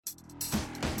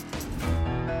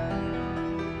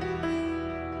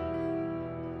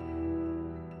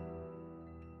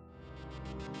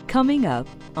Coming up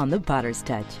on The Potter's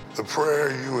Touch. The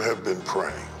prayer you have been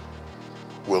praying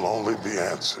will only be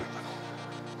answered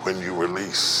when you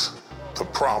release the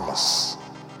promise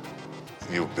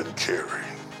you've been carrying.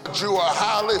 You are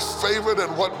highly favored in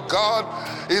what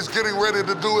God is getting ready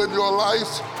to do in your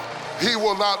life. He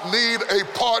will not need a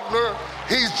partner.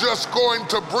 He's just going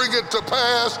to bring it to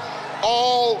pass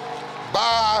all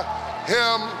by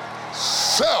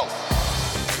himself.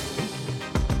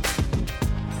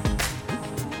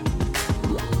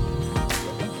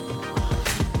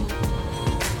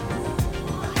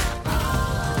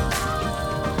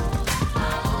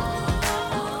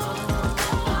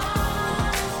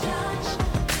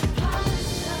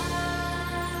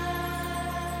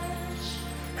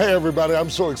 Hey everybody,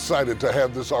 I'm so excited to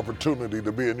have this opportunity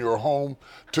to be in your home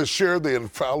to share the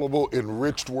infallible,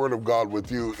 enriched Word of God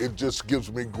with you. It just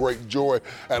gives me great joy,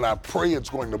 and I pray it's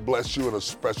going to bless you in a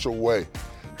special way.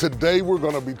 Today we're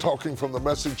going to be talking from the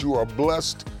message, You Are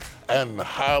Blessed and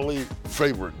Highly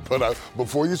Favored. But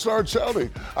before you start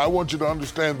shouting, I want you to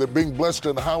understand that being blessed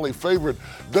and highly favored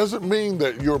doesn't mean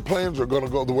that your plans are going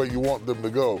to go the way you want them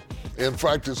to go. In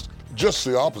fact, it's just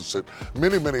the opposite.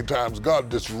 Many times God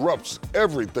disrupts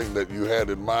everything that you had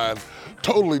in mind,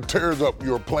 totally tears up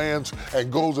your plans, and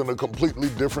goes in a completely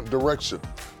different direction.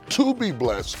 To be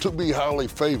blessed, to be highly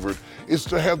favored, is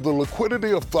to have the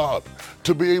liquidity of thought,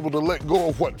 to be able to let go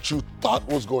of what you thought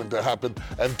was going to happen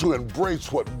and to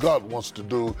embrace what God wants to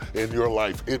do in your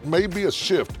life. It may be a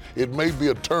shift, it may be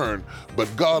a turn, but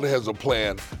God has a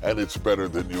plan and it's better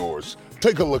than yours.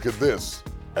 Take a look at this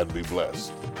and be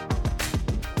blessed.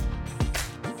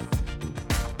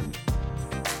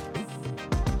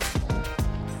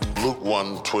 Luke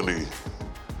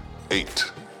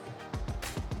 1:28.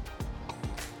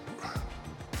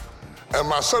 And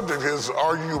my subject is,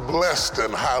 are you blessed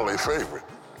and highly favored?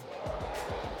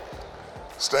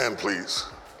 Stand, please.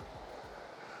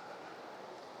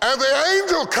 And the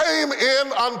angel came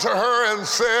in unto her and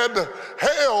said,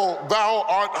 Hail, thou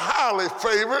art highly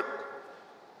favored.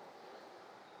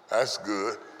 That's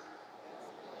good.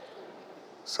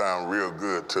 Sound real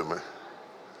good to me.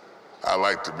 I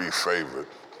like to be favored.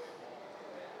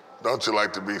 Don't you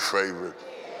like to be favored?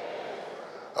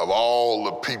 Of all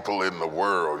the people in the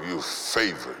world, you're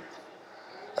favored.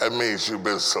 That means you've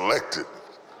been selected.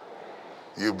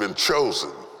 You've been chosen.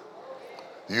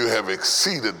 You have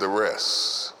exceeded the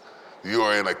rest. You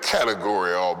are in a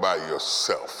category all by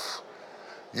yourself.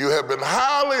 You have been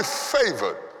highly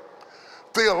favored.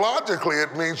 Theologically,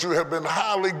 it means you have been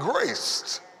highly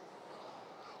graced.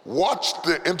 Watch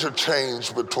the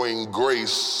interchange between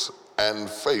grace and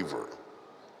favor.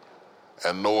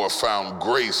 And Noah found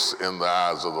grace in the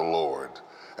eyes of the Lord.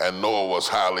 And Noah was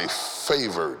highly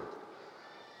favored.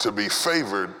 To be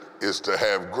favored is to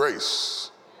have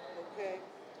grace. Okay.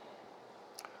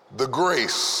 The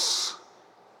grace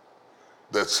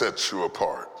that sets you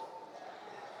apart.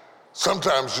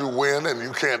 Sometimes you win and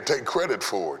you can't take credit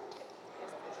for it.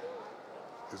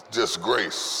 It's just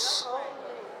grace.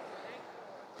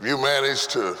 If you manage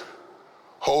to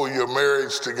hold your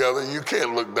marriage together, you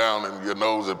can't look down in your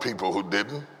nose at people who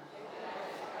didn't.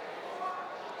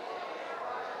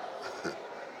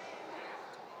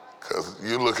 Because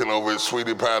you're looking over at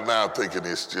Sweetie Pie now thinking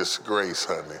it's just grace,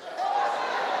 honey.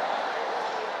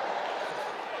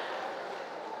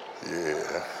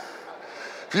 Yeah.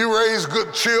 If you raise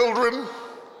good children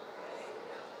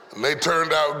and they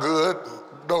turned out good,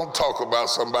 don't talk about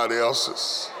somebody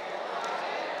else's.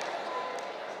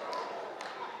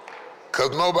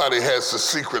 Because nobody has the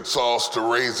secret sauce to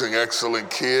raising excellent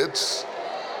kids.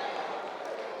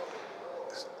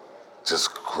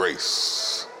 Just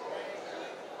grace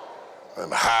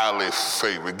and highly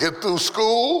favored. Get through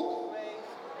school,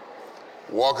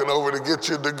 walking over to get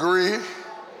your degree,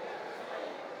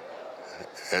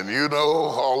 and you know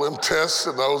all them tests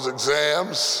and those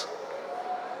exams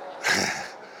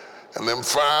and them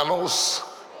finals.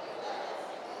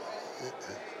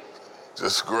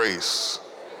 Just grace.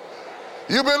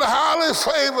 You've been highly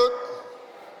favored.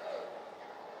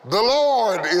 The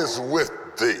Lord is with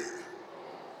thee.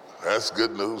 That's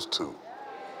good news too.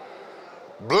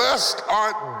 Blessed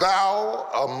art thou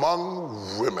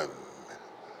among women.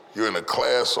 You're in a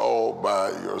class all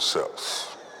by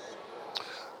yourself.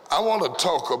 I want to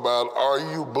talk about, are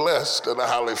you blessed and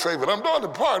highly favored? I'm doing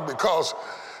it part because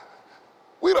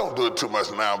we don't do it too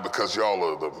much now because y'all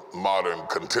are the modern,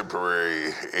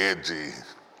 contemporary, edgy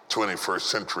 21st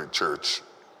century church.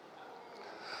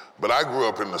 But I grew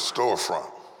up in the storefront,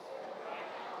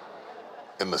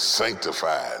 in the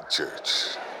sanctified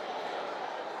church.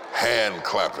 Hand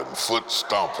clapping, foot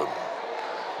stomping,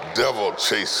 devil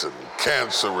chasing,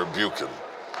 cancer rebuking,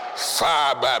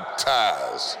 fire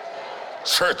baptized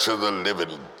Church of the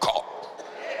Living God.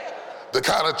 The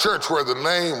kind of church where the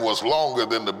name was longer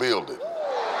than the building.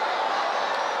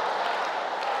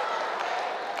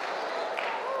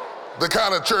 The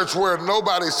kind of church where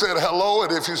nobody said hello,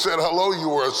 and if you said hello, you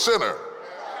were a sinner.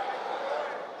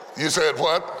 You said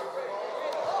what?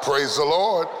 Praise the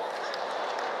Lord.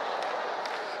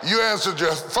 You answered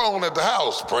your phone at the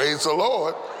house, praise the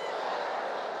Lord,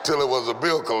 till it was a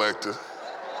bill collector.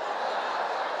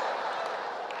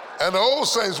 And the old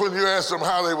saints, when you asked them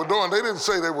how they were doing, they didn't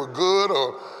say they were good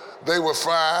or they were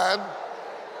fine.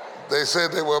 They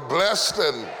said they were blessed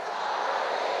and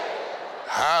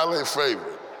highly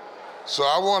favored. So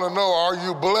I want to know, are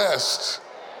you blessed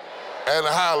and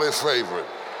highly favored?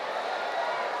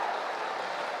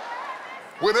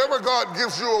 Whenever God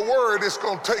gives you a word, it's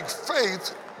going to take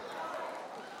faith,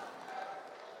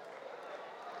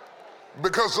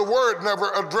 because the word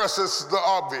never addresses the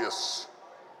obvious.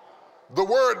 The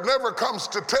word never comes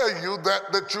to tell you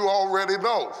that you already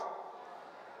know.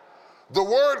 The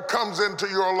word comes into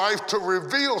your life to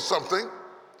reveal something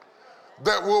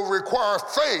that will require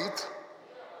faith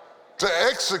to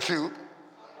execute,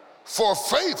 for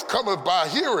faith cometh by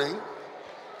hearing,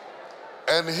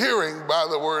 and hearing by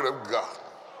the word of God.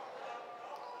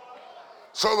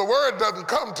 So the word doesn't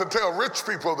come to tell rich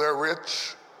people they're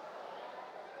rich.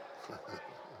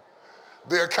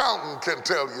 The accountant can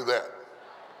tell you that.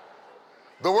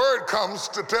 The word comes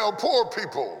to tell poor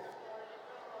people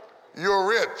you're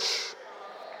rich.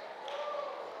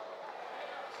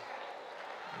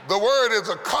 The word is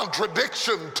a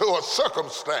contradiction to a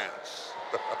circumstance.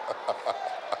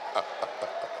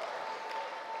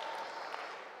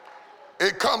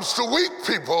 It comes to weak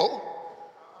people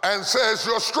and says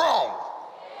you're strong.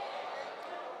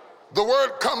 The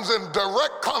word comes in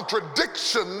direct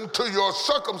contradiction to your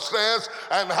circumstance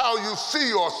and how you see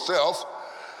yourself.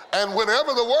 And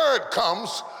whenever the word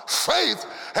comes, faith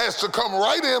has to come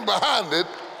right in behind it.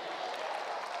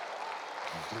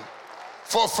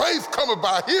 For faith cometh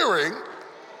by hearing,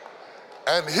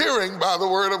 and hearing by the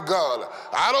word of God.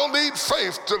 I don't need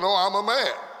faith to know I'm a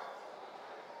man.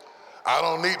 I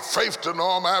don't need faith to know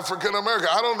I'm African American.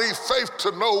 I don't need faith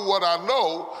to know what I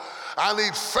know. I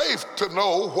need faith to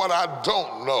know what I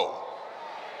don't know.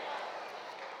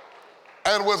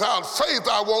 And without faith,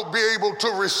 I won't be able to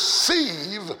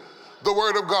receive the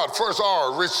word of God. First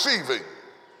R, receiving.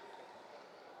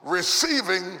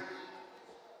 Receiving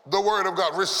the word of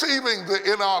God. Receiving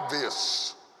the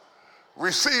inobvious.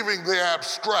 Receiving the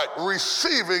abstract.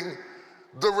 Receiving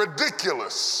the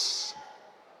ridiculous.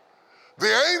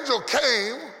 The angel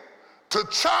came to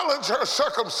challenge her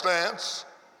circumstance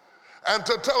and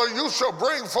to tell her, you shall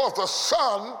bring forth a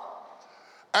son,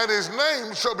 and his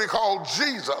name shall be called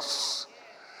Jesus,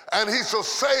 and he shall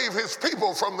save his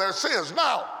people from their sins.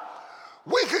 Now,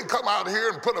 we can come out here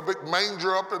and put a big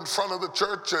manger up in front of the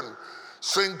church and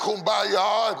sing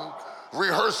Kumbaya and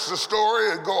rehearse the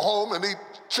story and go home and eat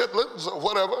chitlins or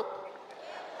whatever.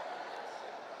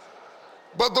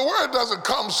 But the word doesn't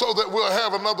come so that we'll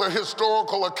have another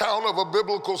historical account of a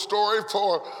biblical story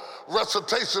for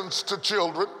recitations to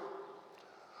children.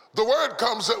 The word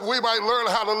comes that we might learn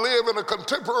how to live in a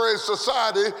contemporary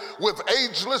society with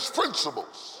ageless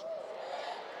principles.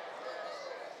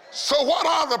 So what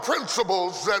are the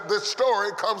principles that this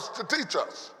story comes to teach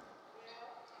us?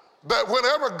 That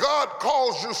whenever God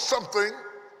calls you something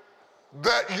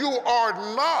that you are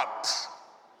not,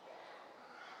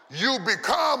 you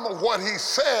become what he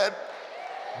said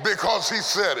because he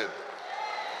said it.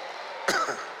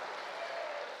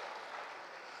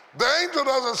 The angel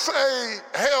doesn't say,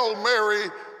 Hail Mary,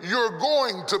 you're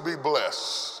going to be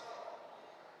blessed.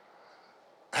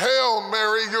 Hail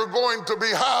Mary, you're going to be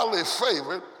highly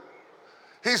favored.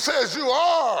 He says you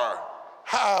are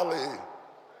highly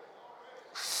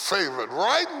favored.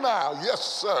 Right now, yes,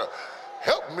 sir.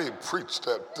 Help me preach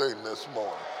that thing this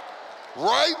morning.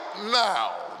 Right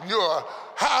now, you're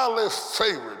highly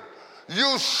favored.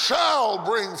 You shall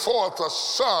bring forth a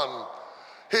son.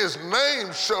 His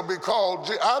name shall be called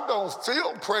Jesus. I don't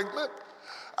feel pregnant.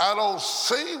 I don't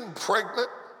seem pregnant.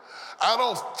 I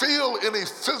don't feel any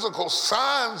physical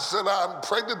signs that I'm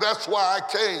pregnant. That's why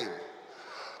I came,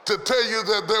 to tell you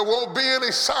that there won't be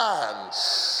any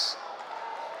signs.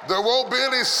 There won't be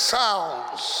any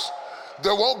sounds.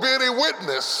 There won't be any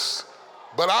witness,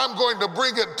 but I'm going to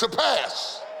bring it to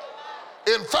pass.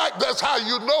 In fact, that's how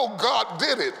you know God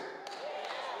did it.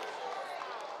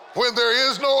 When there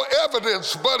is no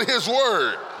evidence but his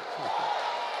word.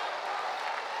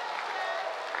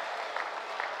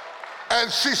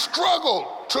 And she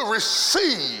struggled to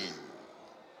receive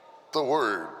the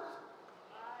word.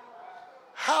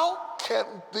 how can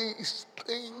these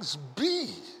things be?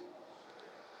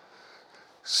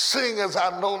 Seeing as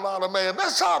I know not a man.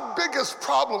 That's our biggest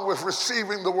problem with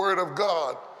receiving the word of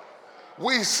God.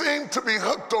 We seem to be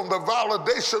hooked on the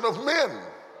validation of men.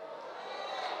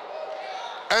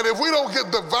 And if we don't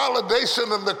get the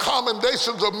validation and the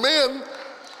commendations of men,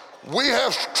 we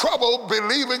have trouble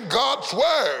believing God's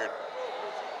word.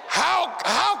 How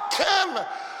can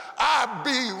I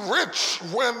be rich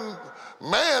when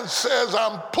man says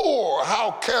I'm poor?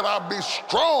 How can I be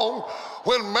strong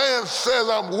when man says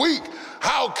I'm weak?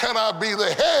 How can I be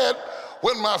the head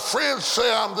when my friends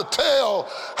say I'm the tail?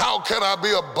 How can I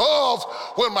be above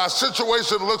when my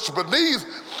situation looks beneath?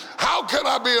 How can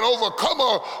I be an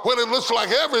overcomer when it looks like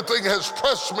everything has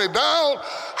pressed me down?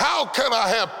 How can I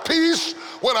have peace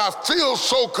when I feel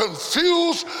so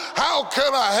confused? How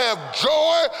can I have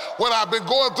joy when I've been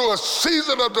going through a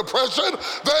season of depression?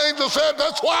 The angel said,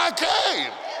 that's why I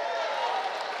came.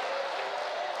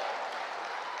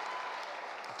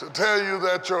 To tell you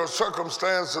that your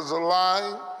circumstances are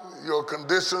lying, your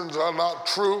conditions are not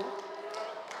true,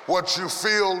 what you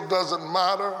feel doesn't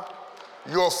matter,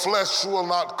 your flesh will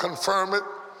not confirm it,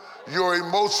 your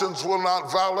emotions will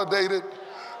not validate it,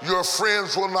 your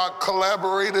friends will not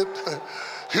collaborate it,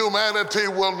 humanity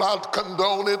will not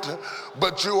condone it,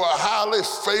 but you are highly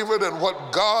favored in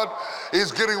what God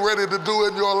is getting ready to do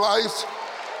in your life.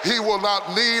 He will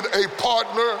not need a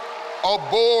partner, a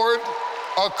board,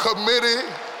 a committee.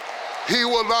 He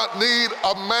will not need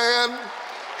a man.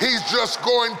 He's just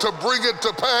going to bring it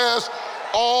to pass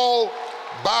all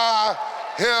by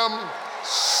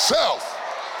himself.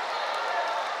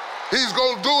 He's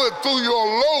going to do it through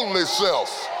your lonely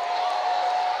self,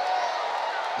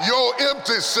 your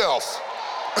empty self,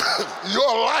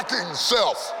 your lacking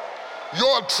self,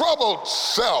 your troubled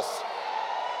self.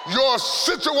 Your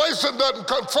situation doesn't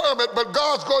confirm it, but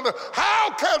God's going to,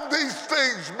 how can these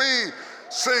things be?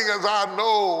 Seeing as I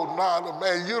know not a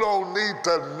man. You don't need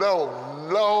to know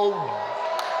nobody.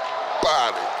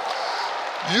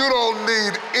 You don't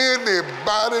need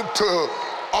anybody to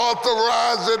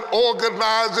authorize it,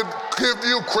 organize it, give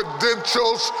you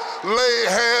credentials, lay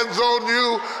hands on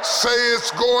you, say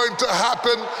it's going to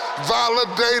happen,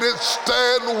 validate it,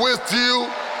 stand with you,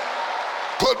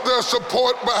 put their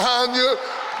support behind you.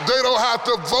 They don't have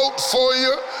to vote for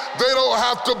you. They don't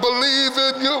have to believe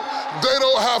in you. They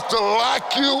don't have to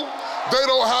like you. They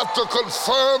don't have to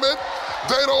confirm it.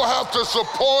 They don't have to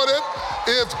support it.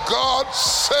 If God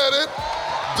said it,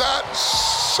 that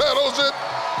settles it.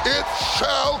 It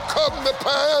shall come to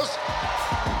pass.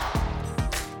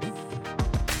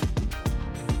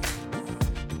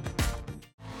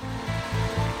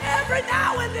 Every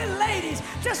now and then, ladies,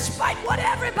 despite what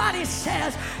everybody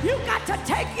says, you got to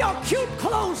take your cute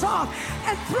clothes off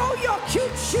and throw your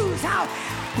cute shoes out,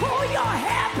 pull your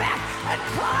hair back and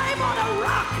climb on a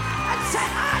rock and say,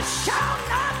 I shall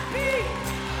not be.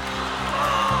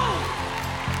 Oh!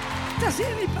 Does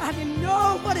anybody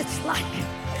know what it's like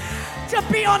to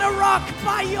be on a rock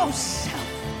by yourself,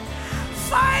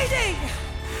 fighting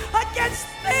against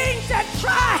things that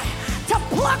try to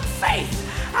pluck faith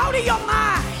out of your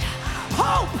mind,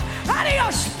 hope out of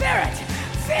your spirit,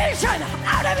 vision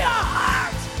out of your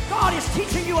heart? God is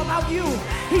teaching you about you.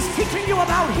 He's teaching you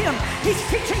about him. He's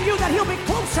teaching you that he'll be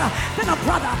closer than a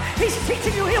brother. He's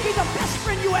teaching you he'll be the best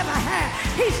friend you ever had.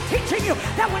 He's teaching you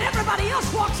that when everybody else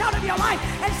walks out of your life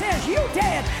and says, you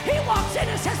dead, he walks in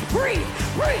and says, breathe,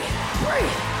 breathe,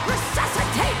 breathe,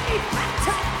 resuscitate me back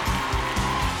to me.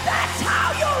 That's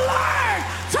how you learn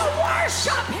to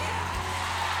worship him.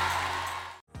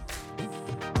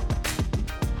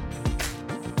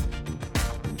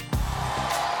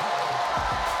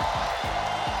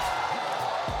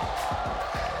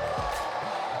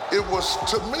 It was,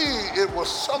 to me, it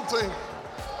was something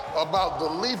about the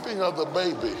leaping of the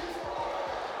baby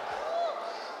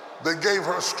that gave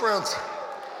her strength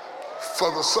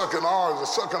for the second R. The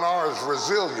second R is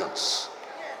resilience.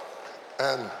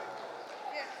 And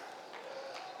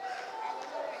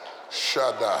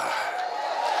Shaddai.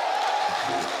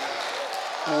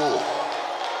 Ooh.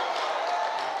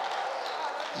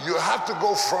 You have to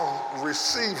go from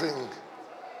receiving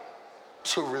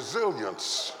to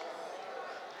resilience.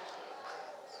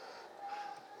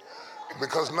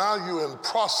 Because now you're in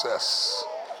process.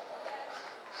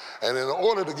 And in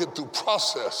order to get through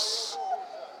process,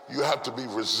 you have to be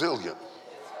resilient.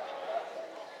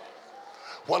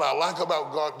 What I like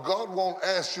about God, God won't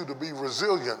ask you to be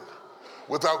resilient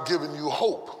without giving you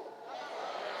hope.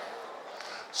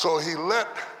 So he let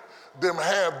them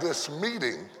have this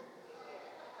meeting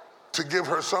to give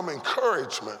her some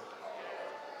encouragement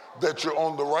that you're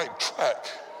on the right track.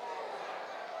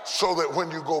 so that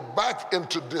when you go back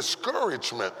into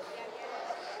discouragement,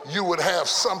 you would have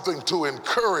something to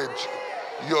encourage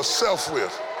yourself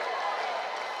with.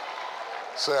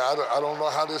 Say, I don't know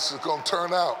how this is going to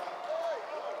turn out,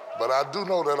 but I do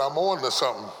know that I'm on to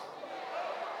something.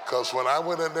 Because when I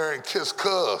went in there and kissed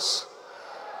Cuz,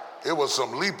 it was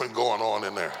some leaping going on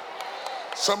in there.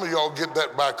 Some of y'all get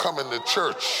that by coming to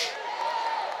church.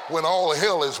 When all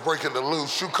hell is breaking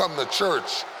loose, you come to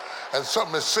church and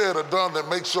something is said or done that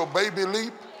makes your baby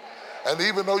leap. And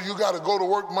even though you got to go to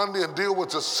work Monday and deal with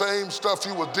the same stuff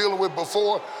you were dealing with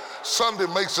before, Sunday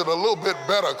makes it a little bit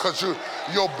better because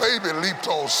your baby leaped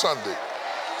on Sunday.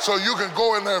 So you can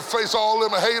go in there and face all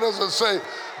them haters and say,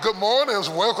 good morning,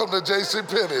 welcome to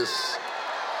JCPenney's.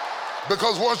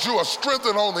 Because once you are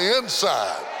strengthened on the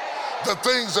inside, the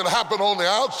things that happen on the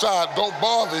outside don't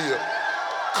bother you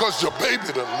because your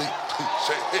baby done leaped.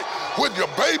 When your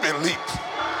baby leap,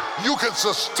 you can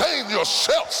sustain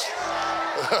yourself.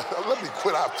 Let me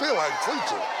quit. I feel like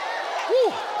preaching.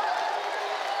 Woo.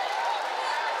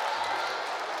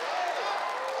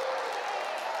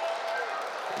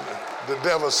 The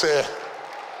devil said,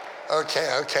 okay.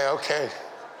 I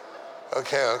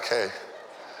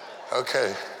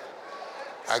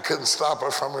couldn't stop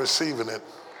her from receiving it,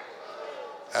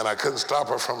 and I couldn't stop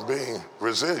her from being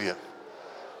resilient.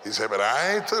 He said, but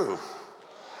I ain't through.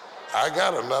 I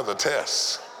got another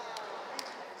test.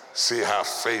 See how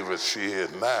favored she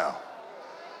is now.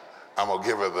 I'm going to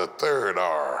give her the third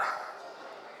R,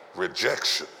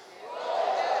 rejection.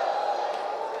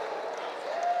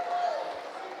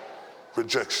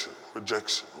 Rejection,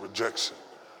 rejection, rejection,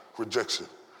 rejection.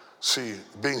 See,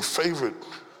 being favored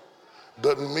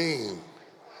doesn't mean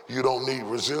you don't need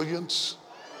resilience.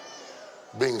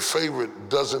 Being favored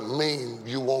doesn't mean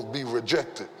you won't be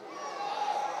rejected.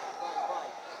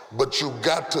 But you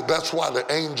got to, that's why the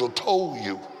angel told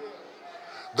you.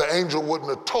 The angel wouldn't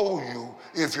have told you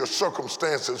if your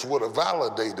circumstances would have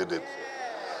validated it.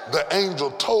 The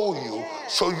angel told you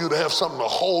so you'd have something to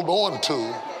hold on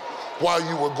to while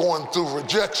you were going through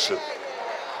rejection,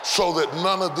 so that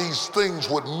none of these things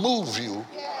would move you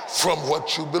from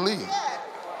what you believe.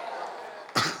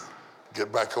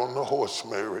 Get back on the horse,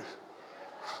 Mary.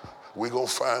 We're going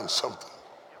to find something.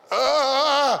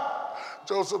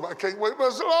 Joseph, I can't wait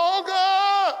much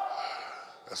longer.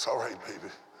 That's all right, baby.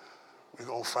 We're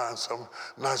going to find something.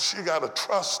 Now, she got to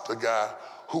trust the guy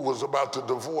who was about to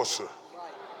divorce her.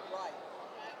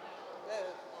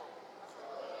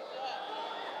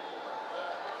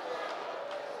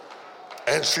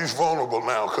 And she's vulnerable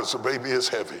now because the baby is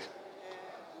heavy.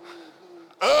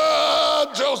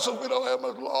 Joseph, we don't have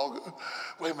much longer.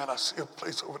 Wait a minute, I see a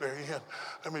place over there again.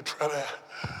 Let me try that.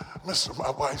 Mister,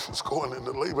 my wife is going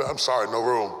into labor. I'm sorry, no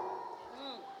room.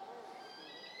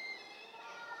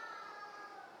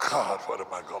 God, what am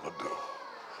I going to do?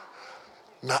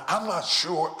 Now, I'm not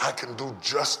sure I can do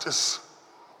justice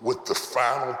with the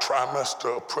final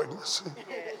trimester of pregnancy.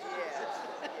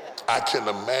 I can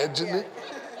imagine it.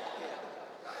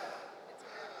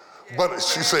 But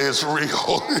she says it's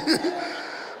real.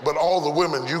 But all the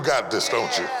women, you got this,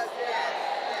 don't you?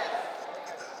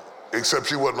 Except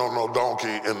she wasn't on no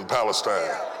donkey in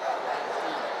Palestine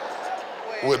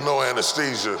with no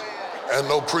anesthesia and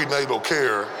no prenatal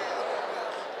care.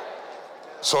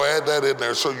 So add that in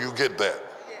there so you get that.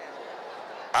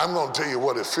 I'm going to tell you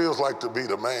what it feels like to be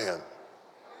the man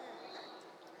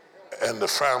and the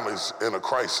family's in a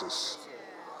crisis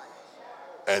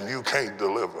and you can't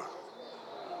deliver.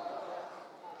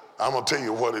 I'm going to tell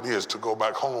you what it is to go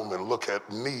back home and look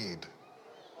at need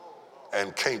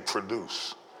and can't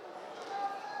produce.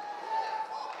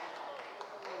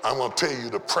 I'm going to tell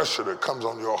you the pressure that comes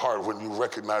on your heart when you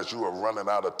recognize you are running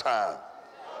out of time.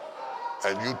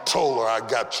 And you told her, I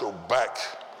got your back.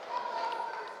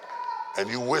 And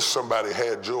you wish somebody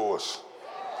had yours.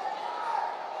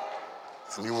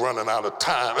 And you running out of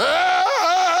time.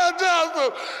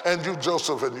 And you,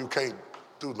 Joseph, and you can't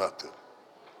do nothing.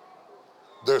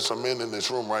 There's some men in this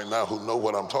room right now who know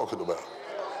what I'm talking about.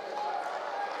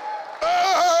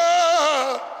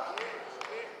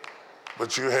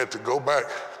 But you had to go back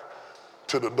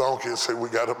to the donkey and say, we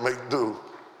got to make do.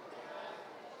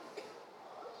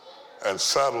 And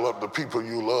saddle up the people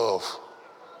you love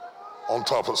on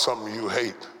top of something you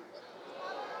hate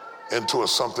into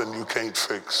something you can't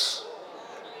fix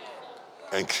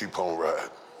and keep on riding.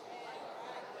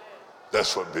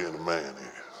 That's what being a man is.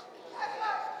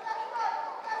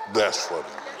 That's what it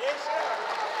is.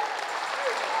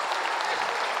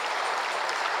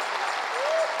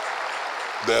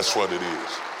 That's what it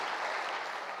is.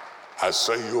 I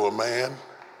say you're a man,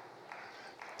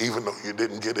 even though you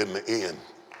didn't get in the end.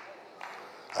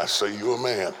 I say you're a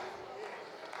man.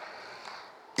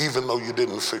 Even though you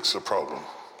didn't fix the problem,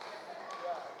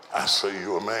 I say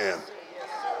you're a man.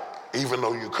 Even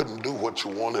though you couldn't do what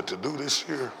you wanted to do this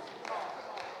year,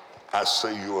 I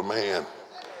say you're a man.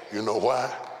 You know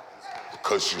why?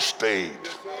 Because you stayed.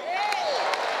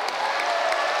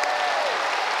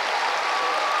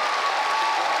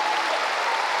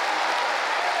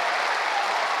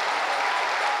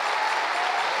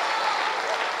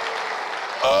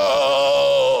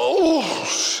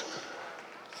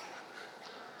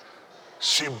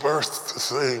 She birthed the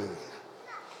thing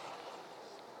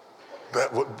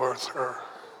that would birth her.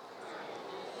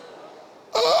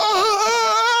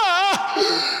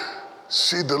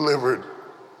 She delivered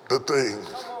the thing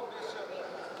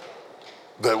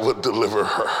that would deliver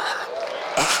her.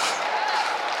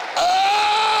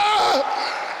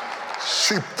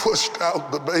 She pushed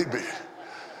out the baby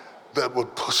that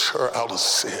would push her out of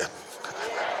sin.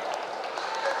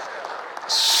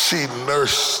 She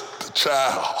nursed the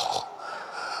child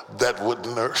that would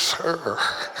nurse her.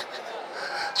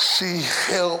 She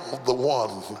held the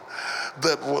one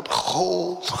that would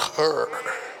hold her.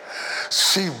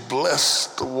 She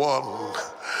blessed the one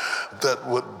that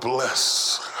would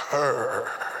bless her.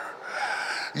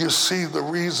 You see, the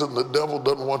reason the devil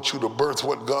doesn't want you to birth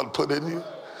what God put in you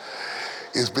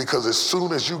is because as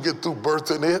soon as you get through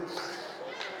birthing it,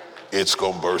 it's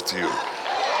gonna birth you.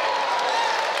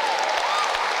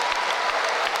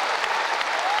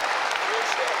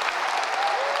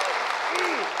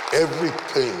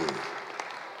 Everything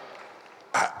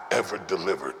I ever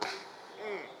delivered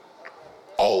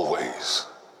always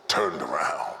turned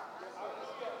around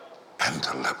and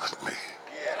delivered me.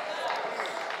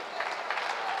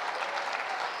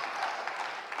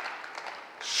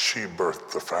 She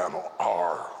birthed the final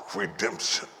R,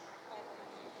 redemption.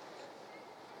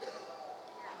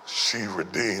 She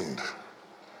redeemed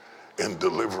in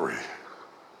delivery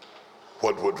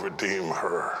what would redeem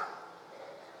her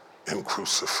in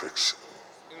crucifixion.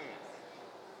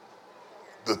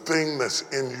 The thing that's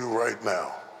in you right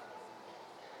now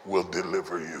will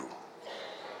deliver you.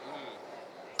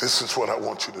 This is what I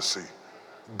want you to see.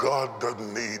 God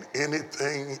doesn't need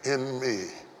anything in me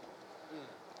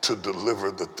to deliver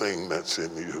the thing that's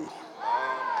in you.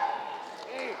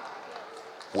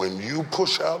 When you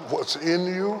push out what's in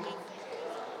you,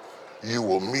 you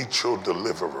will meet your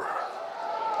deliverer.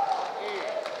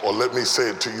 Or let me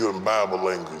say it to you in Bible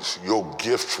language, your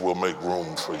gifts will make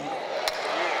room for you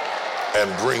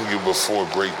and bring you before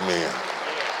great men.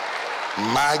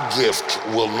 My gift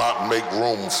will not make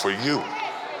room for you.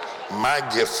 My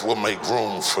gift will make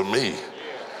room for me.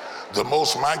 The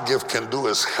most my gift can do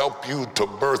is help you to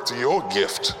birth your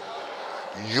gift.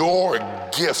 Your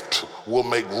gift will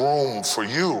make room for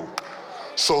you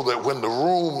so that when the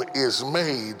room is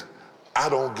made, I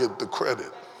don't get the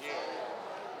credit.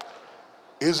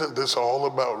 Isn't this all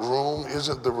about room?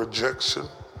 Isn't the rejection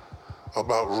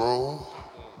about room?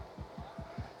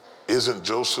 Isn't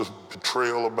Joseph's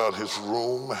betrayal about his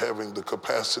room having the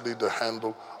capacity to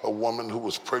handle a woman who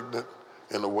was pregnant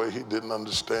in a way he didn't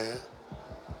understand?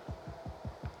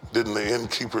 Didn't the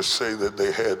innkeeper say that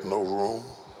they had no room?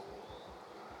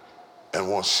 And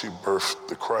once she birthed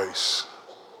the Christ,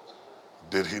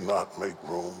 did he not make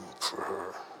room for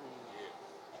her?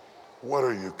 What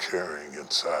are you carrying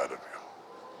inside of you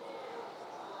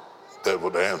that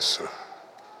would answer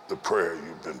the prayer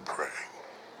you've been praying?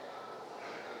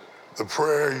 The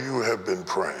prayer you have been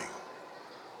praying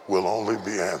will only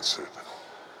be answered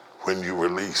when you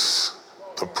release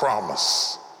the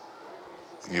promise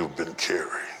you've been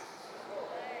carrying.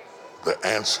 The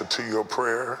answer to your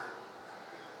prayer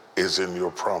is in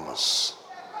your promise.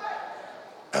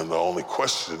 And the only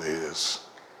question is,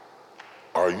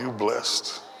 are you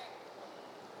blessed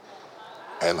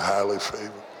and highly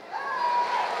favored?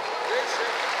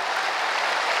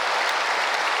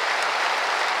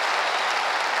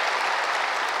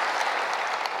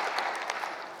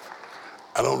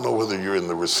 I don't know whether you're in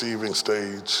the receiving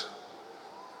stage,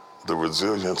 the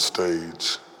resilience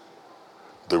stage,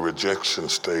 the rejection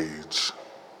stage,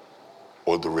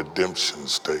 or the redemption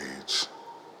stage.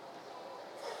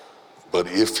 But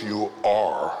if you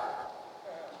are,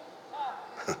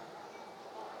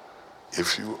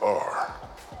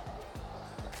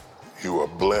 you are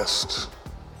blessed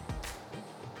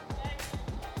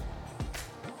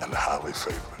and highly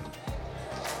favored.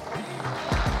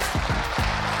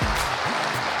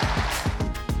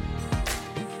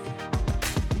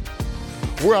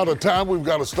 We're out of time. We've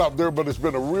got to stop there, but it's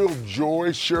been a real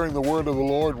joy sharing the word of the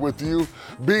Lord with you.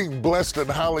 Being blessed and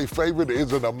highly favored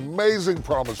is an amazing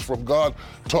promise from God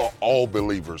to all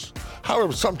believers.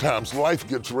 However, sometimes life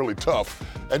gets really tough,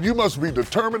 and you must be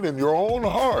determined in your own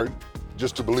heart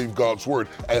just to believe God's word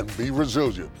and be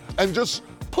resilient and just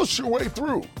push your way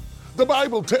through. The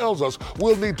Bible tells us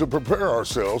we'll need to prepare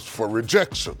ourselves for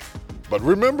rejection. But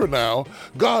remember now,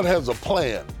 God has a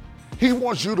plan. He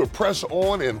wants you to press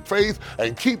on in faith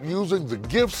and keep using the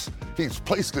gifts He's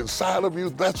placed inside of you.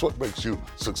 That's what makes you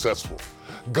successful.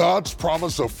 God's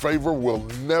promise of favor will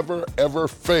never, ever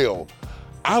fail.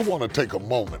 I want to take a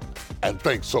moment and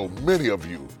thank so many of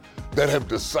you that have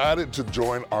decided to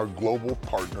join our global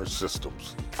partner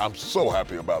systems. I'm so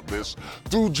happy about this.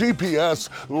 Through GPS,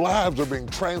 lives are being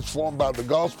transformed by the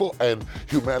gospel and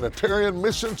humanitarian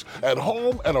missions at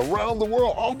home and around the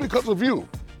world, all because of you.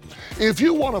 If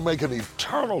you want to make an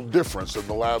eternal difference in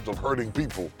the lives of hurting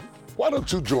people, why don't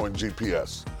you join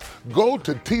GPS? Go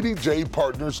to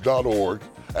tdjpartners.org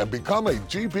and become a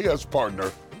GPS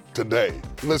partner today.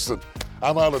 Listen,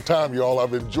 I'm out of time, y'all.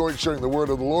 I've enjoyed sharing the word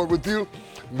of the Lord with you.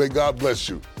 May God bless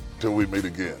you till we meet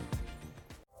again.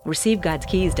 Receive God's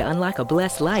keys to unlock a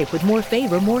blessed life with more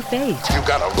favor, more faith. You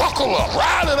got to buckle up,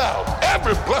 ride it out.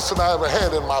 Every blessing I ever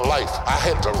had in my life, I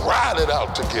had to ride it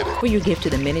out to get it. For your gift to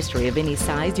the ministry of any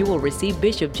size, you will receive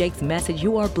Bishop Jake's message,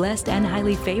 You Are Blessed and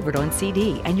Highly Favored, on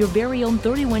CD, and your very own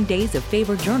 31 Days of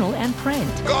Favor journal and print.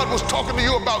 God was talking to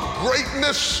you about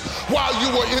greatness while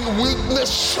you were in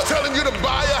weakness, telling you to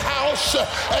buy a house,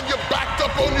 and you're backed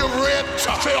up on your rent.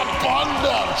 Say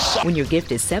abundance. When your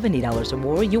gift is $70 or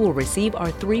more, you will receive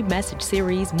our 3-message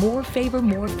series, More Favor,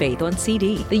 More Faith, on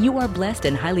CD, the You Are Blessed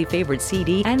and Highly Favored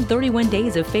CD, and 31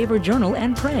 Days of Favor journal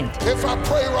and print. If I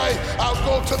pray right, I'll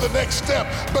go to the next step.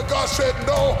 But God said,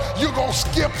 no, you're going to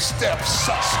skip steps.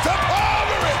 Step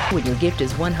over it. When your gift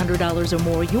is $100 or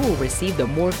more, you will receive the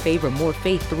More Favor, More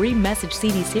Faith 3-message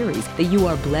CD series, the You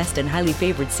Are Blessed and Highly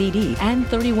Favored CD, and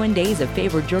 31 Days of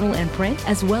Favor journal and print,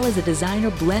 as well as a designer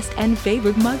Blessed and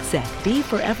Favored mug set. Be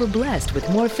forever blessed with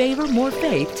more favor, more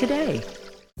faith today.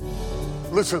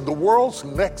 Listen, the world's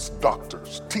next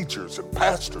doctors, teachers, and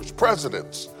pastors,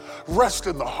 presidents, rest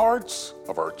in the hearts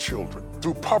of our children.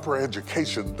 Through proper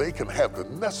education, they can have the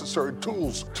necessary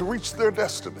tools to reach their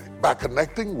destiny. By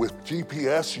connecting with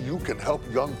GPS, you can help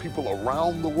young people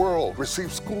around the world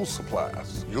receive school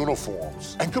supplies,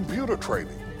 uniforms, and computer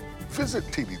training. Visit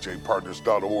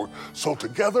tdjpartners.org so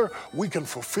together we can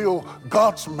fulfill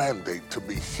God's mandate to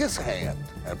be His hand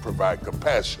and provide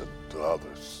compassion to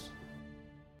others.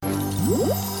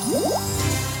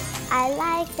 I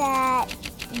like that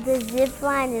the zip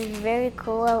line is very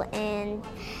cool, and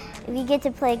we get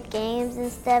to play games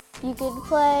and stuff. You could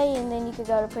play, and then you could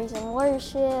go to praise and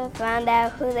worship, find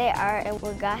out who they are and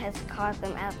what God has called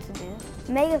them out to do.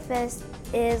 MegaFest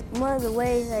is one of the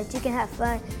ways that you can have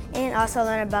fun and also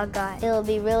learn about God. It'll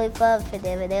be really fun for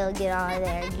them, and they'll get all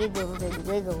their giggles and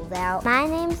wiggles out. My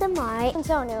name's Amari.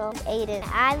 Antonio. Aiden.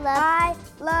 I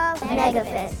love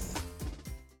MegaFest.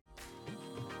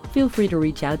 Feel free to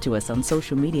reach out to us on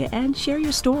social media and share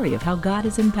your story of how God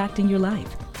is impacting your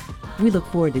life. We look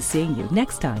forward to seeing you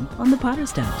next time on The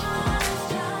Potter's Touch.